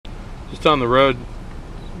Just on the road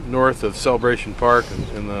north of Celebration Park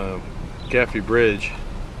and the Guffey Bridge,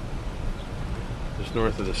 just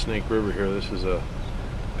north of the Snake River here. This is a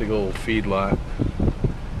big old feedlot.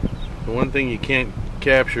 The one thing you can't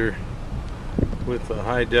capture with a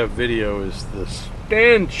high-def video is the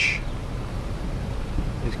stench.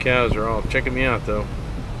 These cows are all checking me out though.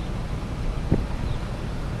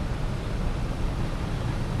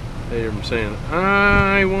 I hear them saying,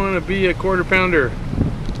 "I want to be a quarter pounder."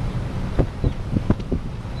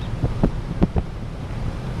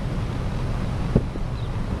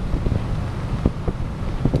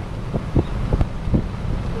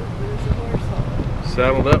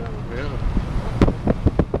 Saddled up, yeah.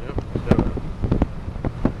 Yep,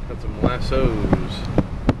 got some lassos.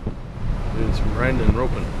 Doing some riding and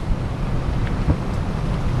roping.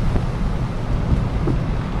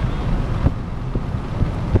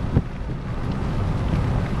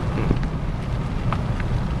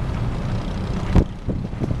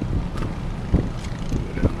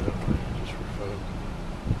 Go down that way, just for fun.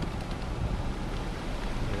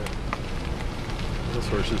 Yeah. Those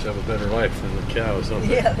horses have a better life than the cows, don't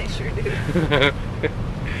they? Yeah, they sure do.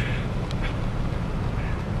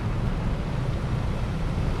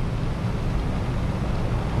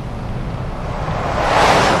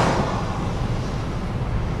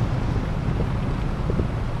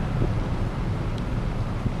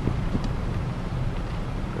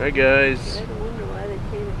 Hi guys. I wonder why they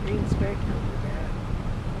paint a green stripe on the back.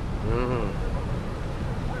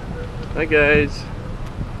 Hi guys.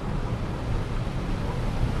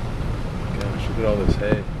 Gosh, look at all this hay.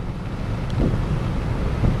 You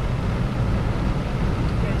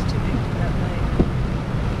guys too big for that light.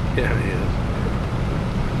 Yeah, he is.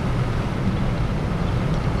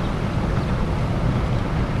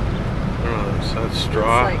 I don't know, that's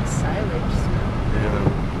straw. It's like silage smell. Yeah.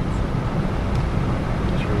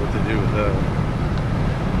 Not sure what they do with that.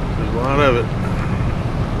 There's a lot of it,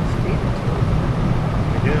 Just feed it to them.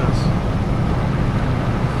 I guess.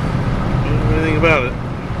 Don't know anything about it.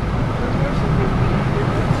 Those horses would be good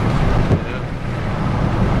ones for sure. Yeah.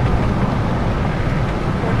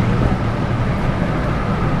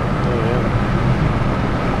 Oh yeah.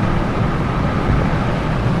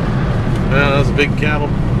 Well, that's a big cattle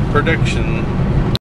production